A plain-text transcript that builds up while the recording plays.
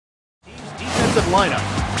offensive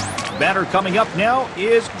lineup. Batter coming up now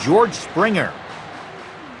is George Springer.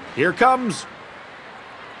 Here comes.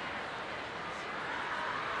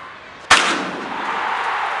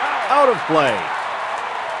 Out of play.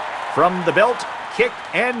 From the belt, kick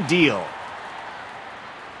and deal.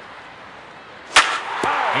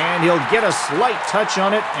 And he'll get a slight touch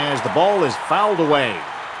on it as the ball is fouled away.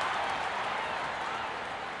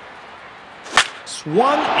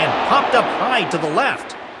 Swung and popped up high to the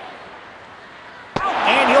left.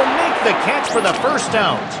 And he'll make the catch for the first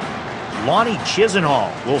out. Lonnie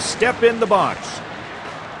Chisenhall will step in the box.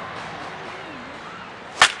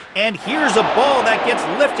 And here's a ball that gets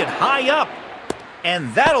lifted high up.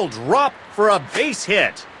 And that'll drop for a base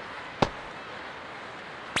hit.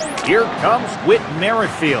 Here comes Whit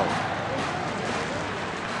Merrifield.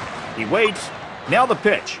 He waits. Now the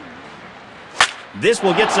pitch. This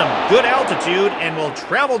will get some good altitude and will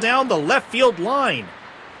travel down the left field line.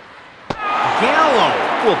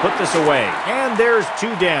 Gallo will put this away. And there's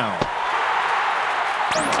 2 down.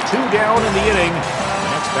 2 down in the inning. The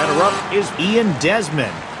next batter up is Ian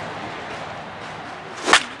Desmond.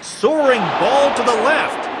 Soaring ball to the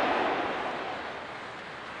left.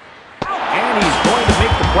 And he's going to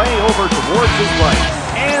make the play over towards his right.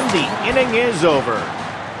 And the inning is over.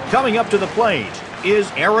 Coming up to the plate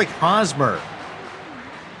is Eric Hosmer.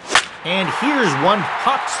 And here's one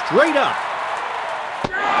popped straight up.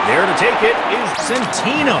 There to take it is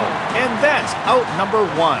Centino. And that's out number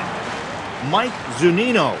 1. Mike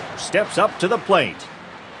Zunino steps up to the plate.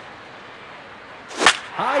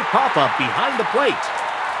 High pop-up behind the plate.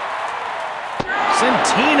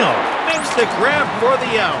 Centino makes the grab for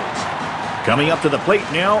the out. Coming up to the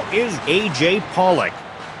plate now is A.J. Pollock.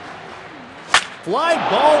 Fly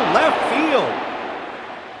ball left field.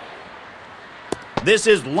 This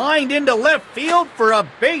is lined into left field for a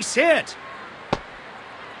base hit.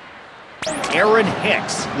 Aaron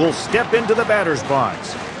Hicks will step into the batter's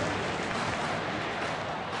box.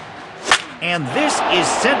 And this is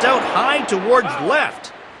sent out high towards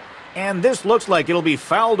left. And this looks like it'll be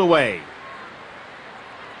fouled away.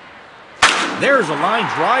 There's a line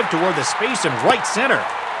drive toward the space in right center.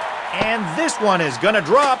 And this one is going to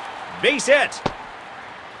drop. Base hit.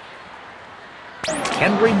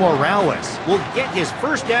 Henry Morales will get his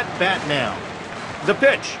first at-bat now. The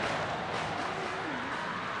pitch.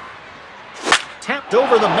 Tapped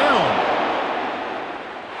over the mound.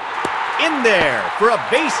 In there for a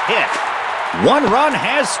base hit. 1 run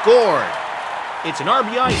has scored. It's an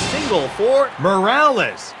RBI single for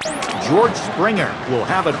Morales. George Springer will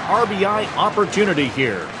have an RBI opportunity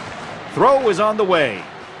here. Throw is on the way.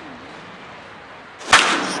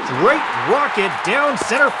 Straight rocket down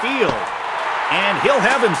center field. And he'll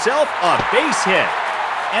have himself a base hit.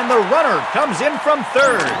 And the runner comes in from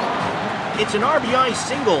third. It's an RBI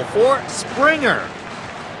single for Springer.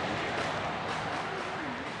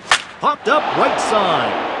 Popped up right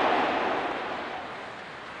side.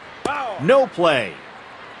 No play.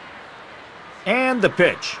 And the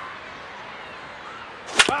pitch.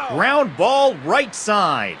 Ground ball right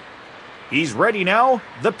side. He's ready now.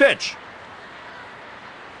 The pitch.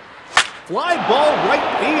 Fly ball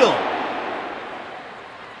right field.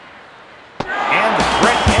 And the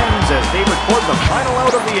threat ends as they record the final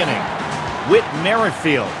out of the inning. Whit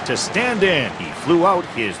Merrifield to stand in. He flew out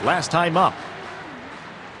his last time up.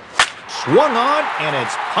 Swung on, and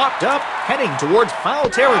it's popped up, heading towards foul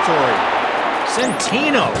territory.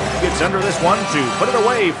 Centino gets under this one to put it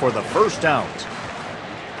away for the first out.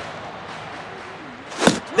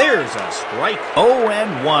 There's a strike.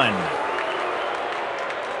 0-1.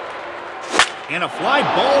 And a fly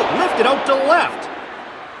ball lifted out to left.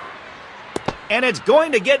 And it's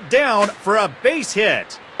going to get down for a base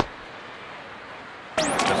hit.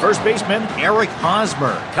 The first baseman, Eric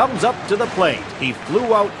Hosmer, comes up to the plate. He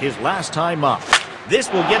flew out his last time up. This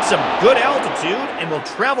will get some good altitude and will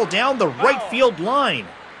travel down the right field line.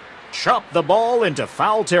 Chop the ball into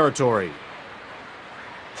foul territory.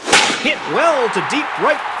 Hit well to deep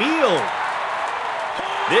right field.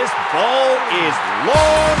 This ball is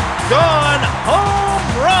long gone.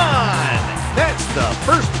 Home run! That's the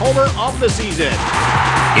first homer of the season.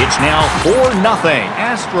 It's now 4-0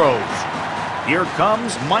 Astros. Here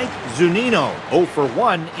comes Mike Zunino, 0 for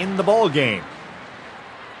 1 in the ballgame.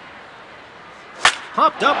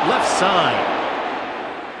 Popped up left side.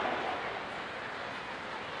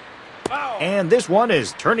 And this one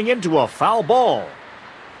is turning into a foul ball.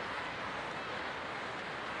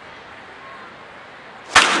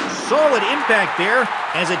 Solid impact there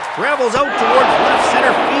as it travels out towards left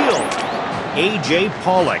center field. A.J.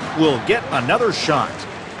 Pollock will get another shot.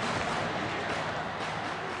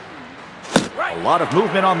 A lot of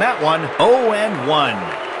movement on that one. 0-1.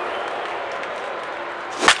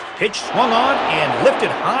 Pitch swung on and lifted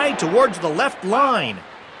high towards the left line.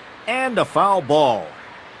 And a foul ball.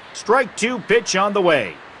 Strike 2 pitch on the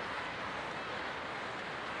way.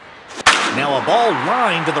 Now a ball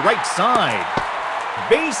lined to the right side.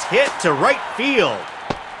 Base hit to right field.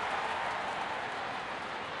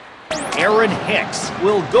 Aaron Hicks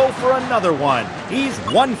will go for another one. He's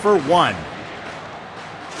 1 for 1.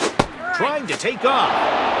 Trying to take off.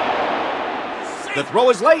 The throw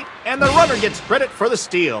is late, and the runner gets credit for the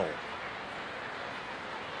steal.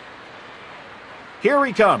 Here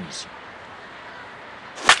he comes.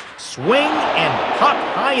 Swing and pop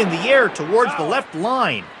high in the air towards the left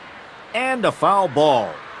line. And a foul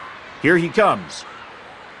ball. Here he comes.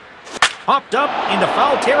 Popped up into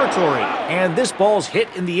foul territory, and this ball's hit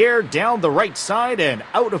in the air down the right side and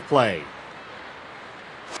out of play.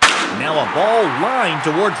 Now a ball lined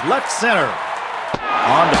towards left center.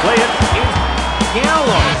 On to play it is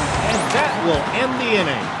Gallo, and that will end the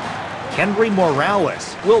inning. Henry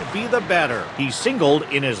Morales will be the batter. He singled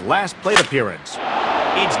in his last plate appearance.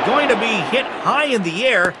 It's going to be hit high in the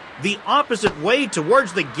air, the opposite way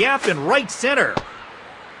towards the gap in right center.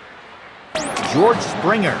 George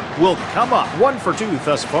Springer will come up 1 for 2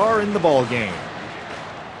 thus far in the ballgame.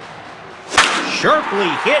 Sharply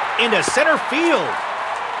hit into center field.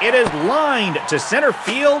 It is lined to center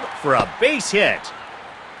field for a base hit.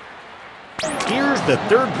 Here's the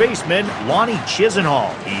third baseman, Lonnie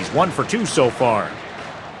Chisenhall. He's 1 for 2 so far.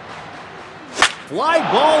 Fly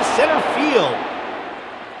ball center field.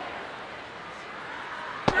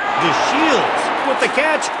 DeShields with the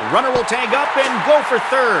catch. Runner will tag up and go for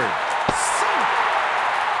third.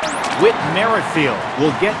 Whit Merrifield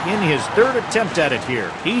will get in his third attempt at it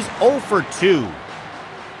here. He's 0 for 2.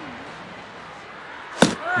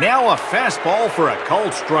 Now a fastball for a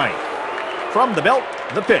called strike. From the belt,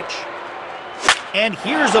 the pitch. And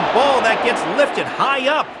here's a ball that gets lifted high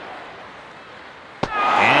up.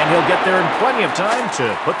 And he'll get there in plenty of time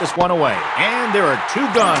to put this one away. And there are 2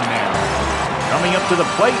 gone now. Coming up to the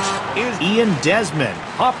plate is Ian Desmond.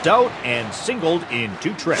 Popped out and singled in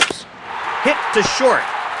 2 trips. Hit to short.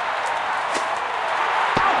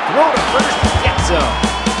 Throw to first, gets him.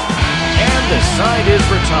 And the side is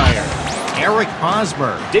retired. Eric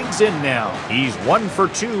Hosmer digs in now. He's 1 for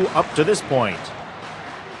 2 up to this point.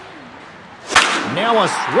 Now a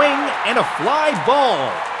swing and a fly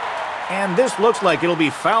ball. And this looks like it'll be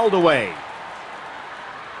fouled away.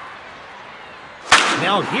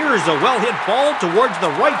 Now here's a well-hit ball towards the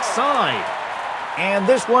right side. And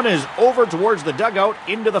this one is over towards the dugout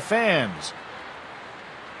into the fans.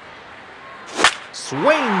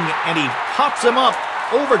 Swing, and he pops him up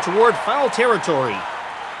over toward foul territory.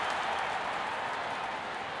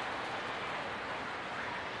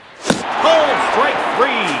 Called strike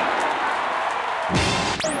 3.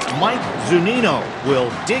 Mike Zunino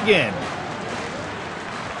will dig in.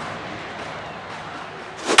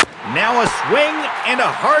 Now a swing and a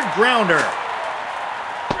hard grounder.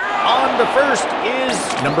 On to first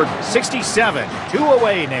is number 67. 2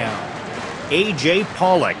 away now. A.J.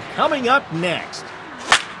 Pollock coming up next.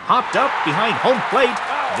 Hopped up behind home plate.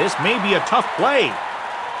 This may be a tough play.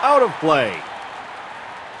 Out of play.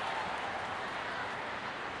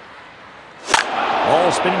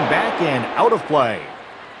 Ball spinning back and out of play.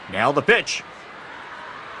 Now the pitch.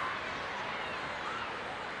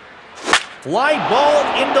 Fly ball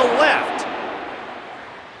into left.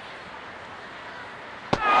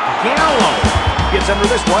 Gallo gets under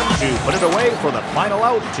this one to put it away for the final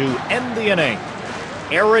out to end the inning.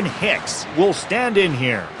 Aaron Hicks will stand in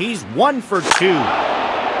here. He's 1 for 2.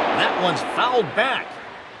 That one's fouled back.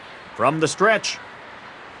 From the stretch.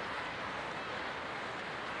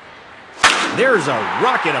 There's a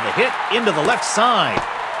rocket of a hit into the left side.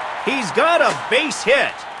 He's got a base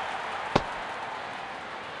hit.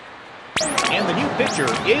 And the new pitcher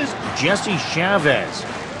is Jesse Chavez.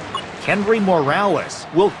 Henry Morales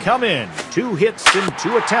will come in. 2 hits in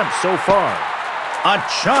 2 attempts so far. A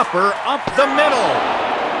chopper up the middle.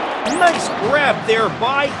 Nice grab there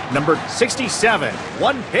by number 67.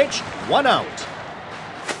 1 pitch, 1 out.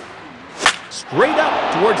 Straight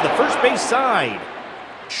up towards the first base side.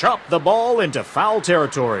 Chop the ball into foul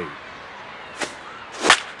territory.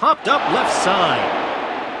 Popped up left side.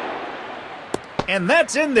 And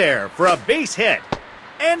that's in there for a base hit.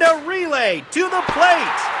 And a relay to the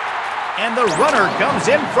plate. And the runner comes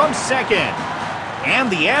in from second.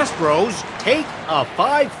 And the Astros take a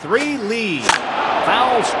 5-3 lead.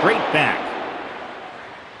 Foul straight back.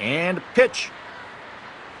 And pitch.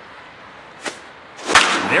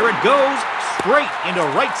 There it goes, straight into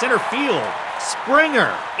right center field.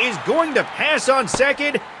 Springer is going to pass on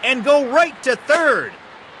second and go right to third.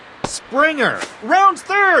 Springer rounds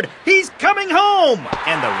third. He's coming home.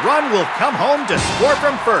 And the run will come home to score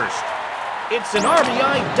from first. It's an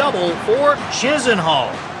RBI double for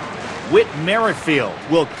Chisenhall. Whit Merrifield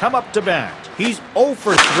will come up to bat. He's 0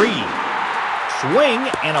 for 3. Swing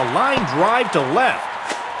and a line drive to left.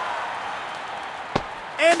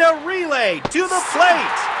 And a relay to the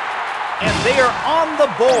plate. And they are on the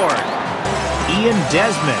board. Ian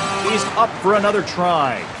Desmond is up for another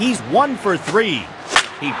try. He's 1 for 3.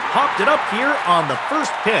 He popped it up here on the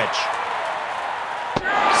first pitch.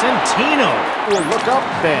 Centino will look up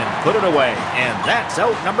and put it away. And that's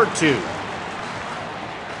out number 2.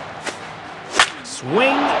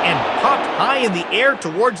 Swing and popped high in the air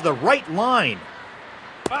towards the right line.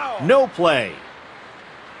 No play.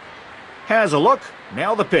 Has a look.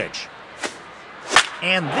 Now the pitch.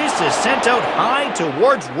 And this is sent out high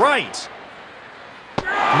towards right.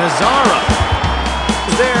 Mazzara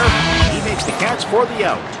is there. He makes the catch for the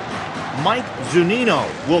out. Mike Zunino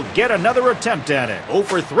will get another attempt at it. 0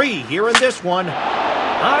 for 3 here in this one.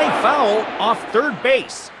 High foul off third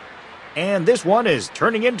base. And this one is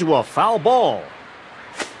turning into a foul ball.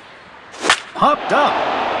 Popped up.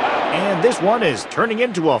 And this one is turning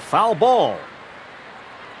into a foul ball.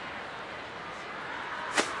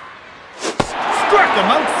 Struck him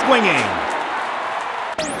out swinging.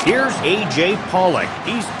 Here's A.J. Pollock.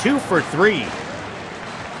 He's 2 for 3.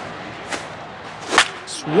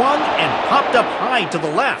 Swung and popped up high to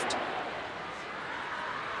the left.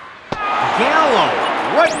 Gallo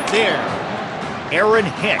right there. Aaron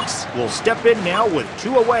Hicks will step in now with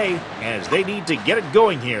 2 away as they need to get it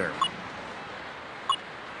going here.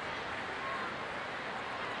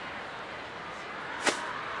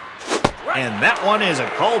 And that one is a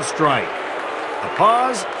called strike. A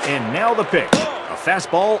pause, and now the pitch. A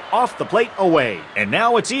fastball off the plate away. And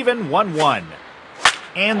now it's even 1-1.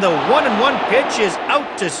 And the 1-1 pitch is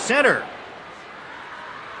out to center.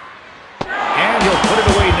 And he'll put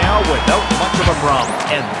it away now without much of a problem.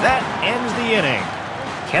 And that ends the inning.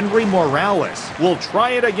 Kendry Morales will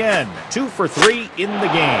try it again. 2 for 3 in the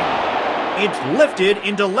game. It's lifted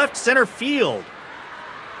into left center field.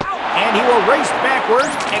 And he will race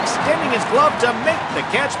backwards, extending his glove to make the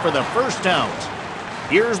catch for the first out.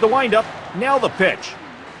 Here's the windup. Now the pitch.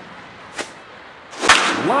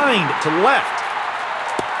 Lined to left.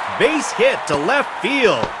 Base hit to left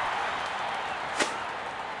field.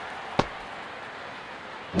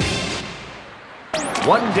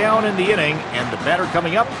 One down in the inning, and the batter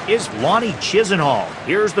coming up is Lonnie Chisenhall.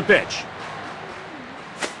 Here's the pitch.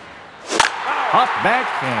 Popped back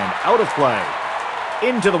and out of play.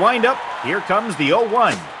 Into the windup, here comes the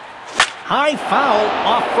 0-1. High foul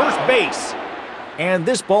off first base. And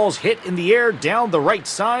this ball's hit in the air down the right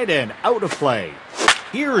side and out of play.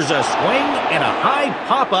 Here's a swing and a high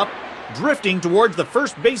pop-up drifting towards the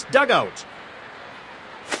first base dugout.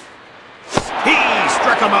 He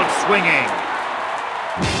struck him out swinging.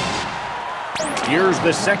 Here's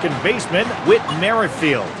the second baseman, Whit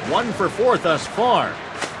Merrifield. 1 for 4 thus far.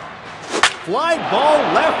 Fly ball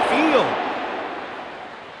left field.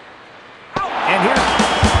 And here's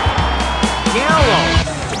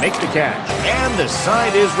Gallo to make the catch. And the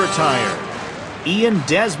side is retired. Ian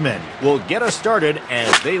Desmond will get us started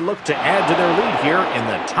as they look to add to their lead here in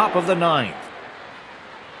the top of the 9th.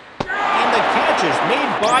 And the catch is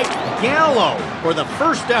made by Gallo for the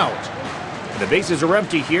first out. The bases are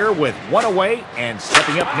empty here with 1 away, and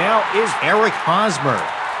stepping up now is Eric Hosmer.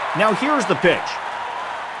 Now here's the pitch.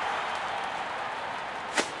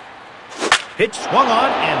 Pitch swung on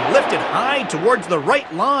and lifted high towards the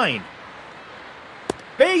right line.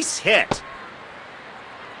 Base hit.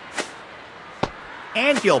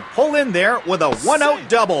 And he'll pull in there with a 1-out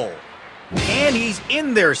double. And he's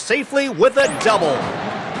in there safely with a double.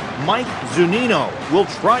 Mike Zunino will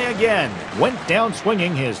try again. Went down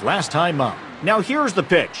swinging his last time up. Now here's the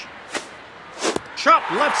pitch. Chop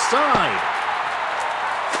left side.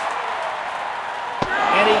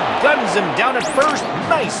 And he guns him down at first.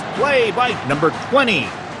 Nice play by number 20.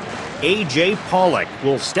 A.J. Pollock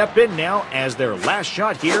will step in now as their last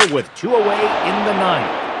shot here with 2 away in the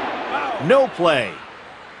 9th. No play.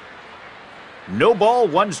 No ball,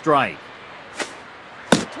 1 strike.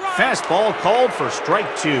 Fastball called for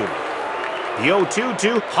strike 2. The 0-2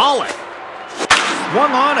 to Pollock.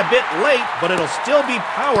 Swung on a bit late, but it'll still be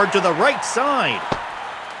powered to the right side.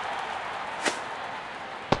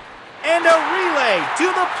 And a relay to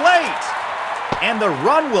the plate. And the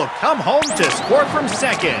run will come home to score from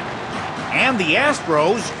second. And the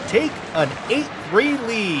Astros take an 8-3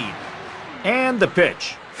 lead. And the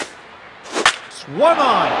pitch. Swung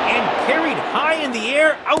on and carried high in the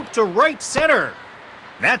air out to right center.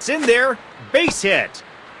 That's in there. Base hit.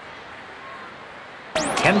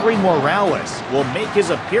 Henry Morales will make his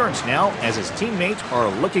appearance now as his teammates are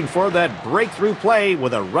looking for that breakthrough play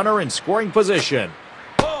with a runner in scoring position.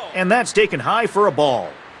 And that's taken high for a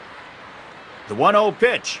ball. The 1-0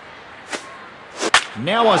 pitch.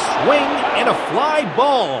 Now a swing and a fly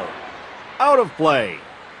ball. Out of play.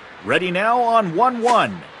 Ready now on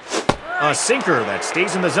 1-1. A sinker that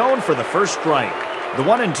stays in the zone for the first strike. The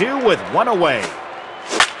 1-2 with one away.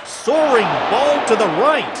 Soaring ball to the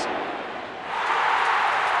right.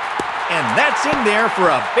 And that's in there for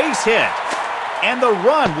a base hit. And the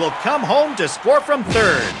run will come home to score from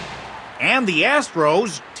third. And the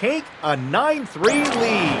Astros take a 9-3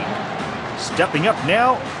 lead. Stepping up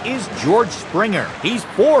now is George Springer. He's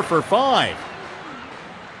 4 for 5.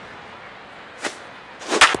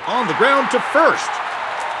 On the ground to first.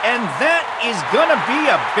 And that is gonna be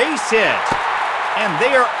a base hit. And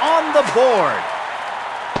they are on the board.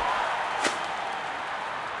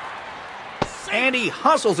 And he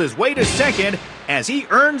hustles his way to second as he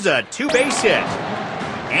earns a 2-base hit.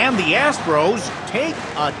 And the Astros take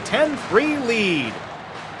a 10-3 lead.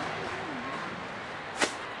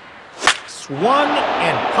 Swung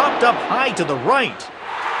and popped up high to the right.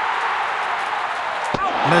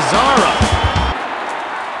 Mazzara